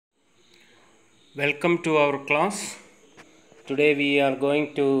Welcome to our class. Today we are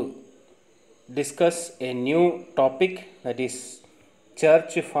going to discuss a new topic, that is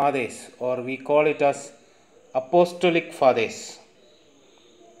Church Fathers, or we call it as Apostolic Fathers.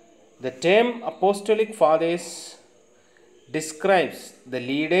 The term Apostolic Fathers describes the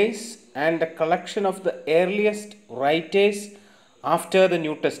leaders and the collection of the earliest writers after the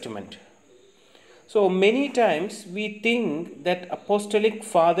New Testament. So many times we think that Apostolic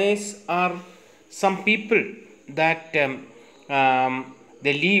Fathers are some people that they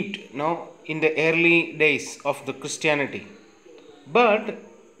lived in the early days of the Christianity. But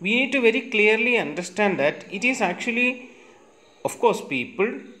we need to very clearly understand that it is actually, of course,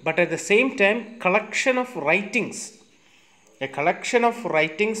 people, but at the same time collection of writings. A collection of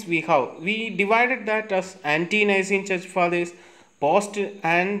writings we have. We divided that as ante-Nicene Church Fathers,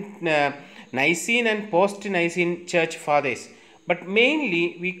 Nicene and post-Nicene Church Fathers. But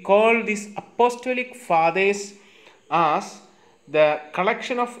mainly we call these Apostolic Fathers as the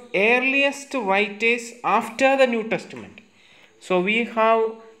collection of earliest writers after the New Testament. So we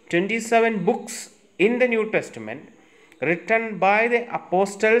have 27 books in the New Testament written by the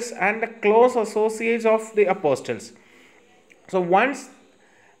apostles and the close associates of the apostles. So once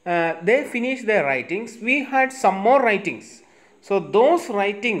they finished their writings, we had some more writings. So those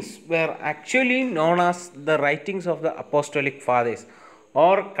writings were actually known as the writings of the Apostolic Fathers,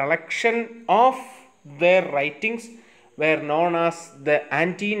 or collection of their writings were known as the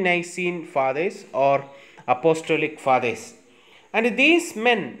ante-Nicene Fathers or Apostolic Fathers. And these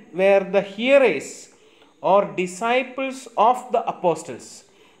men were the hearers or disciples of the apostles.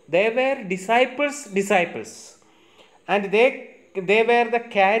 They were disciples. And they were the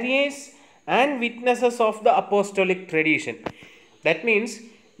carriers and witnesses of the apostolic tradition. That means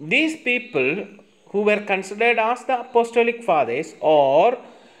these people who were considered as the Apostolic Fathers, or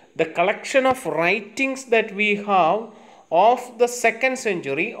the collection of writings that we have of the 2nd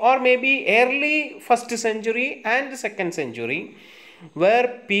century or maybe early 1st century and 2nd century,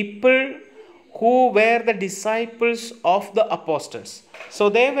 were people who were the disciples of the apostles. So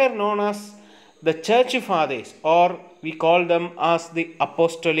they were known as the Church Fathers, or we call them as the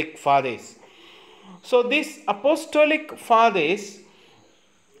Apostolic Fathers. So these Apostolic Fathers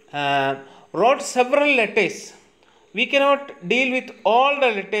wrote several letters. We cannot deal with all the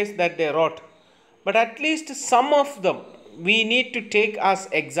letters that they wrote, but at least some of them we need to take as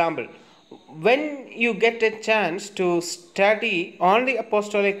example. When you get a chance to study on the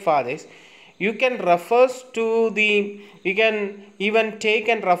Apostolic Fathers, you can even take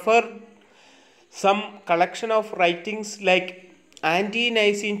and refer some collection of writings like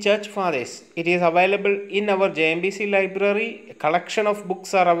ante-Nicene Church Fathers. It is available in our JMBC library. A collection of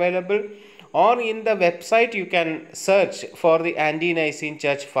books are available, or in the website you can search for the ante-Nicene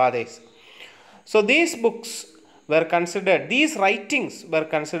Church Fathers. So these books were considered, these writings were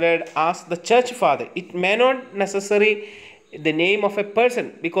considered as the Church Father. It may not necessarily the name of a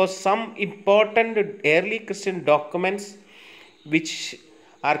person, because some important early Christian documents which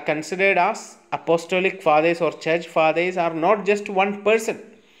are considered as Apostolic Fathers or Church Fathers are not just one person.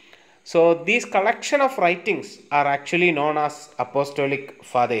 So these collection of writings are actually known as Apostolic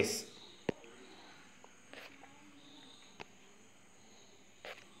Fathers.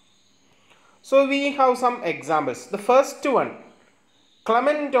 So we have some examples. The first one,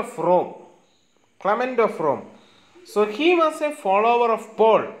 Clement of Rome. So he was a follower of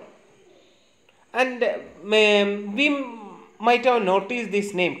Paul, and we might have noticed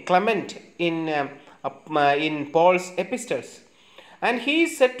this name Clement in Paul's epistles, and he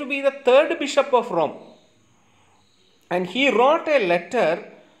is said to be the 3rd bishop of Rome, and he wrote a letter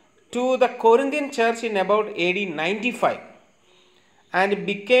to the Corinthian church in about AD 95, and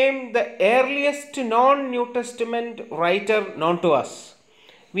became the earliest non-New Testament writer known to us.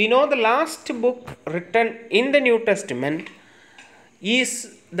 We know the last book written in the New Testament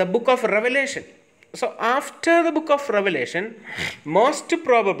is the book of Revelation. So after the book of Revelation, most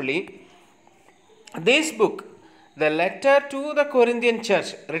probably this book, the letter to the Corinthian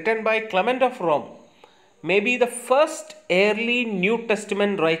church written by Clement of Rome, may be the first early New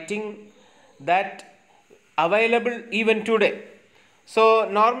Testament writing that available even today. So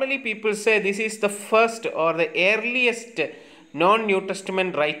normally people say this is the first or the earliest non-New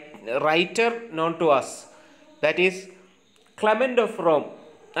Testament writer known to us. That is Clement of Rome,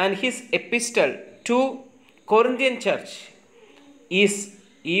 and his epistle to Corinthian church is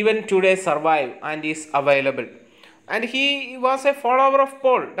even today survive and is available. And he was a follower of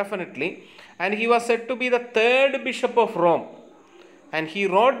Paul, definitely, and he was said to be the 3rd bishop of Rome, and he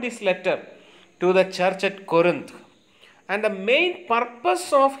wrote this letter to the church at Corinth. And the main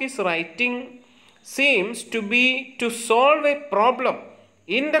purpose of his writing seems to be to solve a problem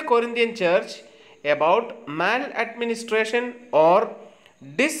in the Corinthian church about maladministration or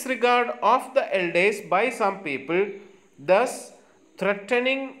disregard of the elders by some people, thus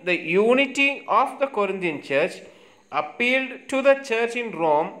threatening the unity of the Corinthian church, appealed to the church in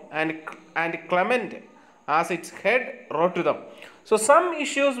Rome, and Clement, as its head, wrote to them. So, some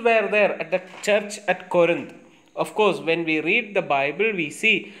issues were there at the church at Corinth. Of course, when we read the Bible, we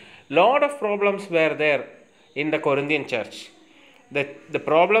see lot of problems were there in the Corinthian church. The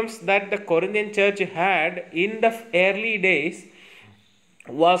problems that the Corinthian church had in the early days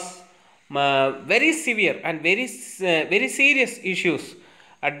was very severe and very serious issues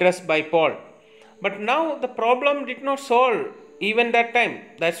addressed by Paul. But now the problem did not solve even that time.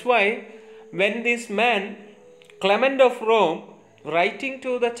 That's why when this man, Clement of Rome, writing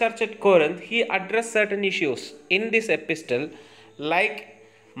to the church at Corinth, he addressed certain issues in this epistle, like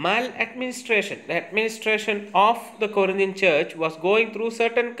maladministration. The administration of the Corinthian church was going through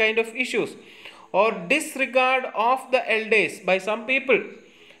certain kind of issues, or disregard of the elders by some people.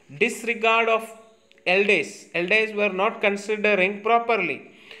 Disregard of elders. Elders were not considering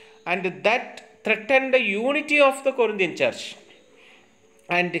properly, and that threatened the unity of the Corinthian church.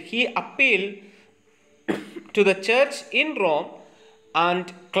 And he appealed to the church in Rome,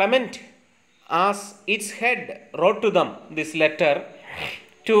 and Clement, as its head, wrote to them this letter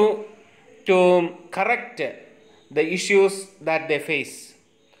to correct the issues that they face.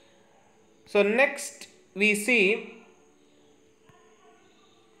 So next we see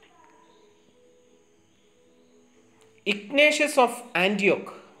Ignatius of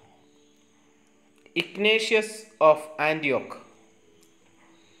Antioch. Ignatius of Antioch.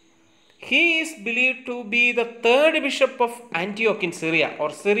 He is believed to be the third bishop of Antioch in Syria, or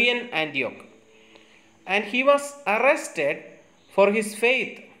Syrian Antioch. And he was arrested for his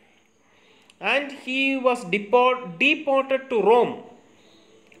faith, and he was deported to Rome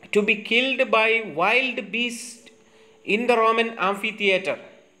to be killed by wild beasts in the Roman amphitheater.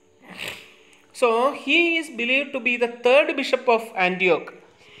 So he is believed to be the third bishop of Antioch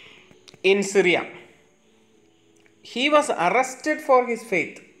in Syria. He was arrested for his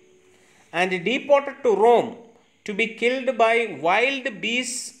faith and deported to Rome to be killed by wild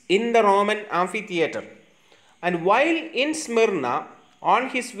beasts in the Roman amphitheater. And while in Smyrna, on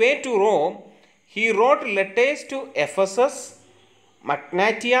his way to Rome, he wrote letters to Ephesus,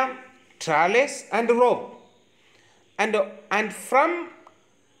 Magnesia, Tralles, and Rome. And from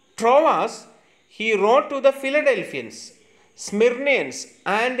Troas, he wrote to the Philadelphians, Smyrnians,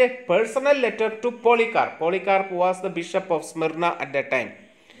 and a personal letter to Polycarp. Polycarp was the bishop of Smyrna at that time.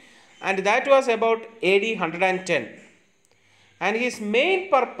 And that was about AD 110. And his main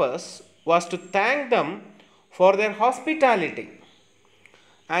purpose was to thank them for their hospitality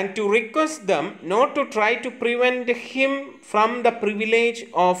and to request them not to try to prevent him from the privilege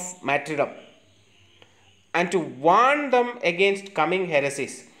of martyrdom, and to warn them against coming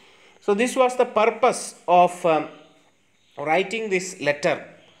heresies. So this was the purpose of writing this letter,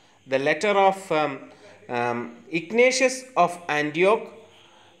 the letter of Ignatius of Antioch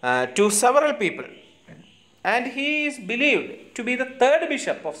to several people. And he is believed to be the third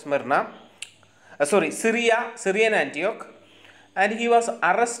bishop of Syrian Antioch. And he was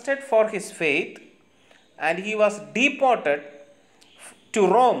arrested for his faith, and he was deported to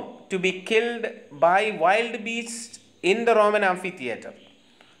Rome to be killed by wild beasts in the Roman amphitheater.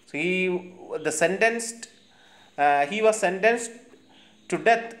 So he was sentenced to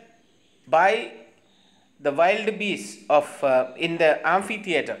death by the wild beasts in the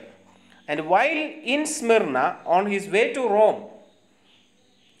amphitheater. And while in Smyrna, on his way to Rome,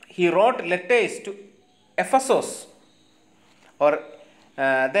 he wrote letters to Ephesus, or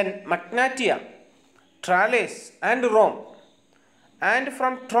then Magnesia, Tralles, and Rome. And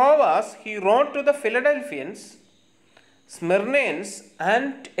from Troas, he wrote to the Philadelphians, Smyrnians,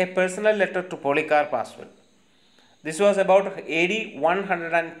 and a personal letter to Polycarp as well. This was about AD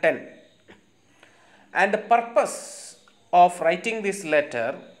 110. And the purpose of writing this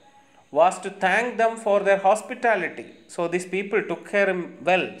letter was to thank them for their hospitality. So these people took care of him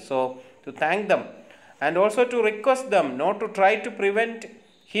well. So to thank them, and also to request them not to try to prevent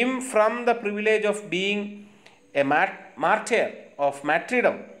him from the privilege of being a martyr of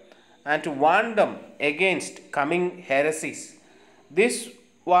martyrdom, and to warn them against coming heresies. This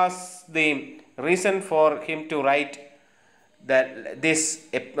was the reason for him to write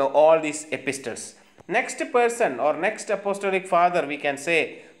all these epistles. Next person, or next apostolic father, we can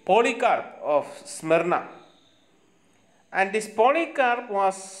say Polycarp of Smyrna. And this Polycarp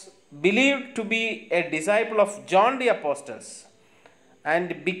was believed to be a disciple of John the Apostle,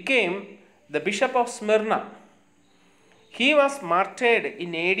 and became the bishop of Smyrna. He was martyred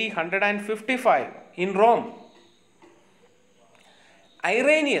in AD 155 in Rome.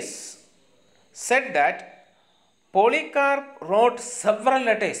 Irenaeus said that Polycarp wrote several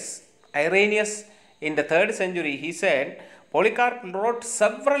letters. Irenaeus in the 3rd century, he said Polycarp wrote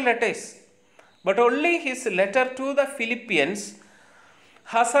several letters, but only his letter to the Philippians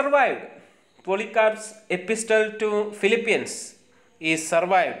has survived. Polycarp's epistle to Philippians is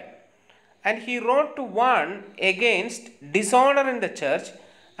survived, and he wrote one against disorder in the church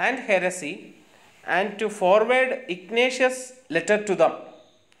and heresy, and to forward Ignatius' letter to them.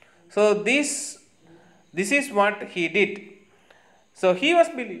 So this is what he did. So he was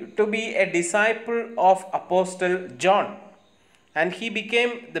believed to be a disciple of Apostle John, and he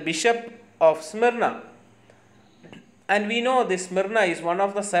became the bishop of Smyrna. And we know this Smyrna is one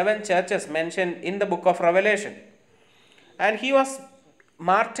of the 7 churches mentioned in the book of Revelation. And he was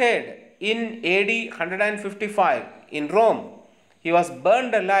martyred in AD 155 in Rome. He was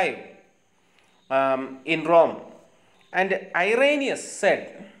burned alive in Rome. And Irenaeus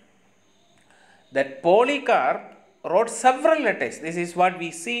said that Polycarp wrote several letters. This is what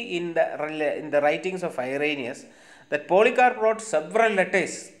we see in the writings of Irenaeus, that Polycarp wrote several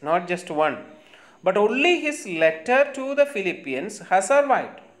letters, not just one. But only his letter to the Philippians has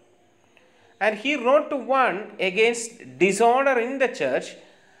survived. And he wrote one against disorder in the church,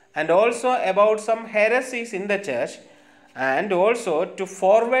 and also about some heresies in the church, and also to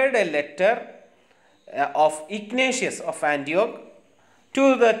forward a letter of Ignatius of Antioch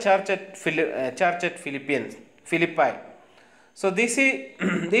to the church at Philippi. So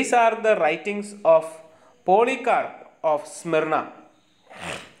these are the writings of Polycarp of Smyrna.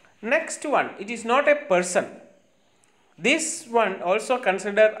 Next one, it is not a person. This one also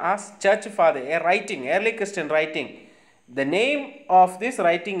considered as church father, a writing, early Christian writing. The name of this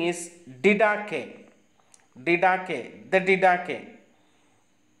writing is Didache. Didache, the Didache.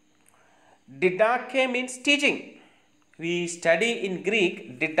 Didache means teaching. We study in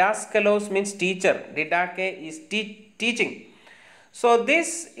Greek, didaskalos means teacher. Didache is teaching. So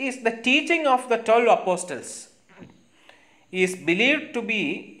this is the teaching of the 12 apostles. He is believed to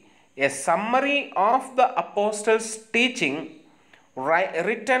be a summary of the apostles' teaching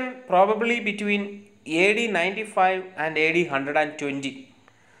written probably between AD 95 and AD 120.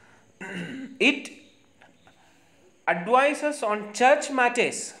 It advises on church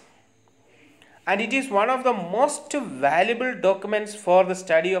matters, and it is one of the most valuable documents for the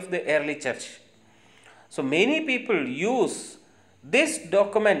study of the early church. So many people use this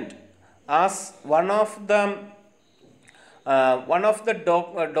document as one of the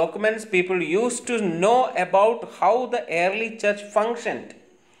documents people used to know about how the early church functioned.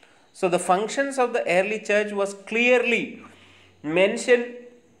 So the functions of the early church was clearly mentioned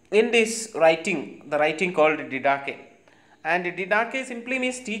in this writing, the writing called Didache. And Didache simply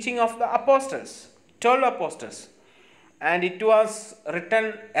means teaching of the apostles, 12 apostles. And it was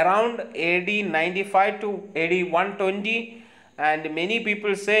written around AD 95 to AD 120, and many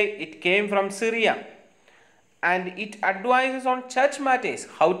people say it came from Syria. And it advises on church matters,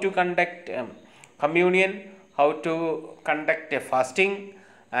 how to conduct communion, how to conduct a fasting,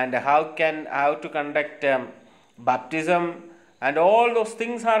 and how to conduct baptism, and all those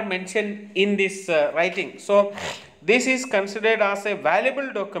things are mentioned in this writing. So this is considered as a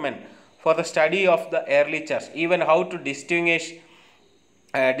valuable document for the study of the early church, even how to distinguish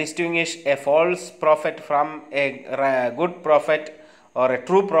a false prophet from a good prophet or a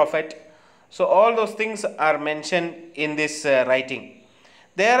true prophet. So all those things are mentioned in this writing.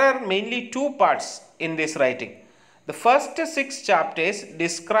 There are mainly 2 parts in this writing. The first 6 chapters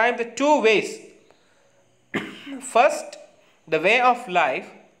describe the 2 ways. First, the way of life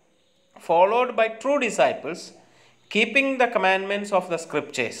followed by true disciples, keeping the commandments of the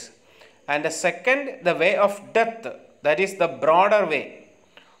scriptures. And the second, the way of death, that is the broader way,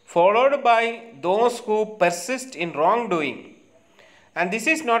 followed by those who persist in wrongdoing. And this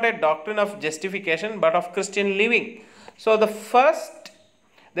is not a doctrine of justification but of Christian living. So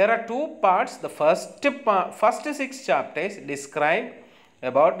there are 2 parts. The first 6 chapters describe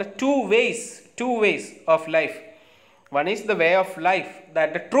about the 2 ways of life. One is the way of life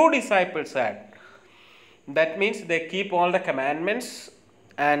that the true disciples had. That means they keep all the commandments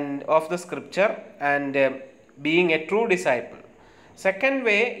and of the scripture and being a true disciple. Second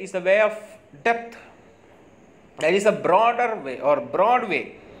way is the way of death. That is a broader way or broad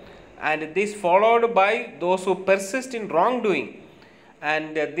way, and this followed by those who persist in wrongdoing.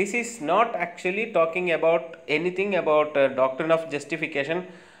 And this is not actually talking about anything about doctrine of justification,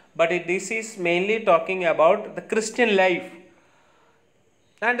 but this is mainly talking about the Christian life.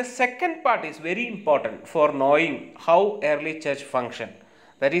 And the second part is very important for knowing how early church functioned.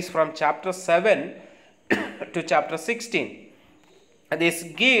 That is from chapter 7 to chapter 16. This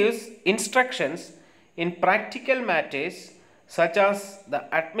gives instructions in practical matters such as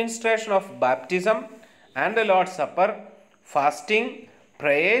the administration of baptism and the Lord's Supper, fasting,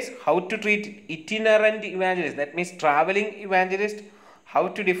 prayers, how to treat itinerant evangelists, that means traveling evangelists, how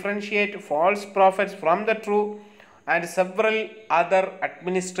to differentiate false prophets from the true, and several other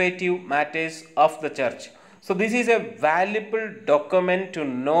administrative matters of the church. So this is a valuable document to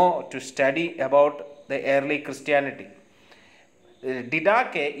know, to study about the early Christianity.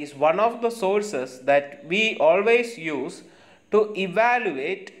 Didache is one of the sources that we always use to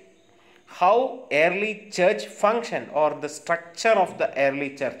evaluate how early church functioned or the structure of the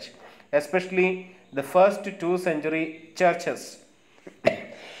early church, especially the first 2 century churches.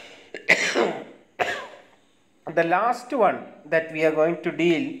 The last one that we are going to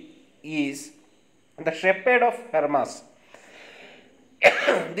deal is the Shepherd of Hermas.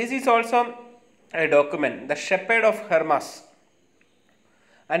 This is also a document, the Shepherd of Hermas,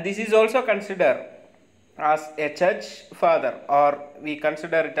 and this is also considered as a church father, or we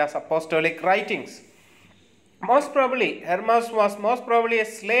consider it as apostolic writings. Most probably, Hermas was most probably a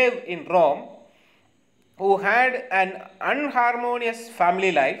slave in Rome who had an unharmonious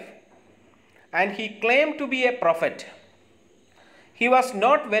family life, and he claimed to be a prophet. He was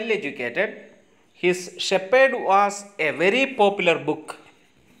not well educated. His Shepherd was a very popular book.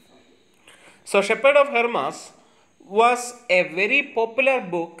 So, Shepherd of Hermas was a very popular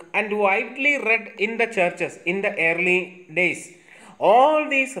book and widely read in the churches in the early days. All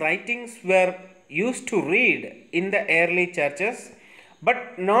these writings were used to read in the early churches,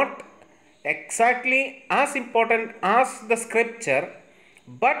 but not exactly as important as the scripture.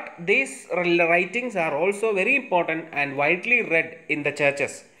 But these writings are also very important and widely read in the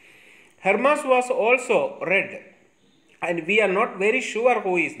churches. Hermas was also read, and we are not very sure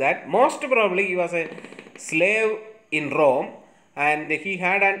who is that. Most probably he was a slave in Rome, and he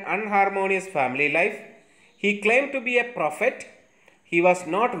had an unharmonious family life. He claimed to be a prophet. He was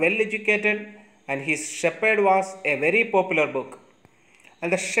not well educated, and his Shepherd was a very popular book.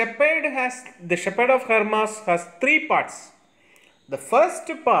 And the Shepherd of Hermas has 3 parts. The first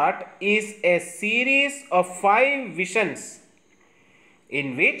part is a series of 5 visions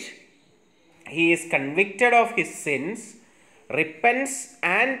in which he is convicted of his sins, repents,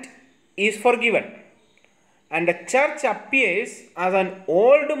 and is forgiven. And the church appears as an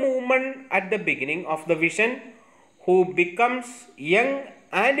old woman at the beginning of the vision who becomes young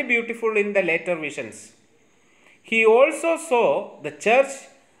and beautiful in the later visions. He also saw the church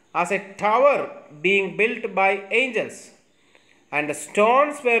as a tower being built by angels, and the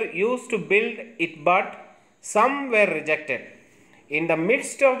stones were used to build it, but some were rejected. In the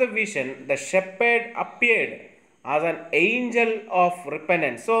midst of the vision, the Shepherd appeared as an angel of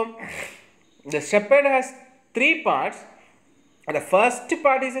repentance. So, the Shepherd has 3 parts. The first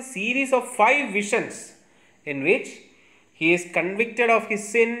part is a series of 5 visions in which he is convicted of his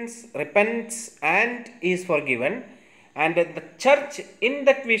sins, repents, and is forgiven. And the church, in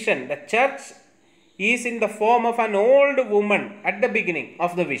that vision, the church is in the form of an old woman at the beginning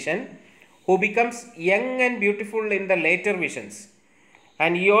of the vision who becomes young and beautiful in the later visions.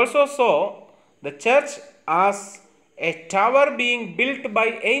 And he also saw the church as a tower being built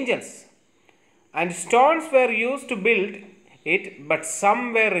by angels, and stones were used to build it, but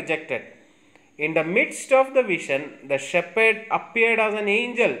some were rejected. In the midst of the vision, the Shepherd appeared as an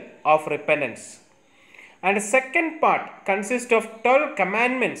angel of repentance. And the second part consists of 12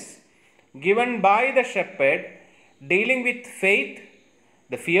 commandments given by the Shepherd, dealing with faith,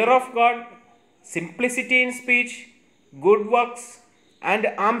 the fear of God, simplicity in speech, good works, and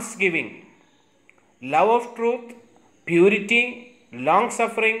almsgiving, love of truth, purity, long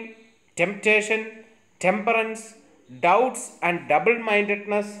suffering, temptation, temperance, doubts and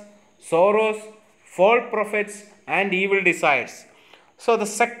double-mindedness, sorrows, false prophets, and evil desires. So the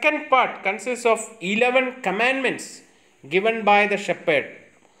second part consists of 11 commandments given by the Shepherd.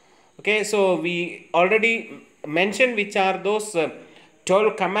 Okay, so we already mentioned which are those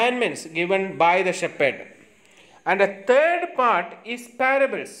 12 commandments given by the Shepherd. And the third part is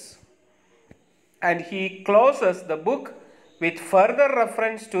parables. And he closes the book with further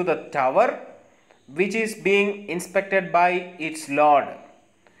reference to the tower which is being inspected by its Lord.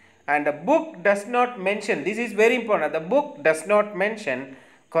 And the book does not mention, this is very important, the book does not mention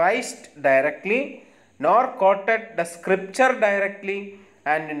Christ directly, nor quoted the scripture directly,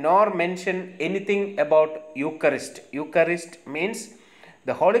 and nor mention anything about Eucharist. Eucharist means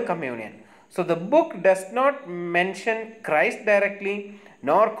the Holy Communion. So the book does not mention Christ directly,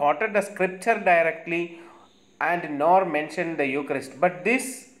 nor quoted the scripture directly, and nor mentioned the Eucharist. But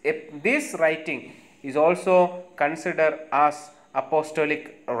this writing is also considered as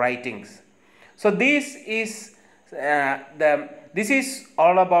apostolic writings. So this is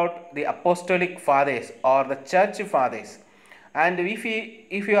all about the apostolic fathers or the church fathers. And if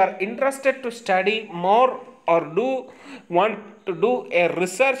you are interested to study more or want to do a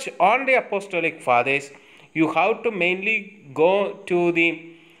research on the apostolic fathers, you have to mainly go to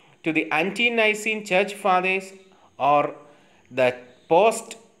the ante-Nicene church fathers or the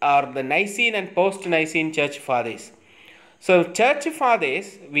post or the Nicene and post-Nicene church fathers. So church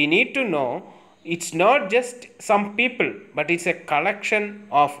fathers, we need to know, it's not just some people, but it's a collection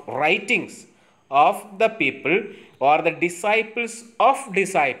of writings of the people or the disciples of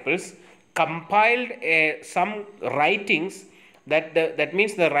disciples compiled some writings that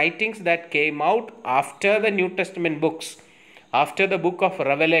means the writings that came out after the New Testament books. After the book of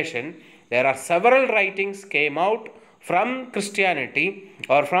Revelation, there are several writings came out from Christianity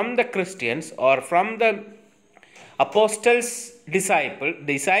or from the Christians or from the apostles,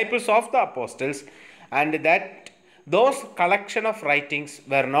 disciples of the apostles, and that those collection of writings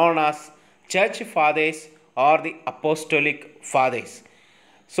were known as church fathers or the apostolic fathers.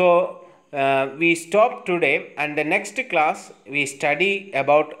 So we stop today, and the next class we study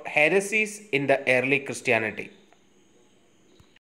about heresies in the early Christianity.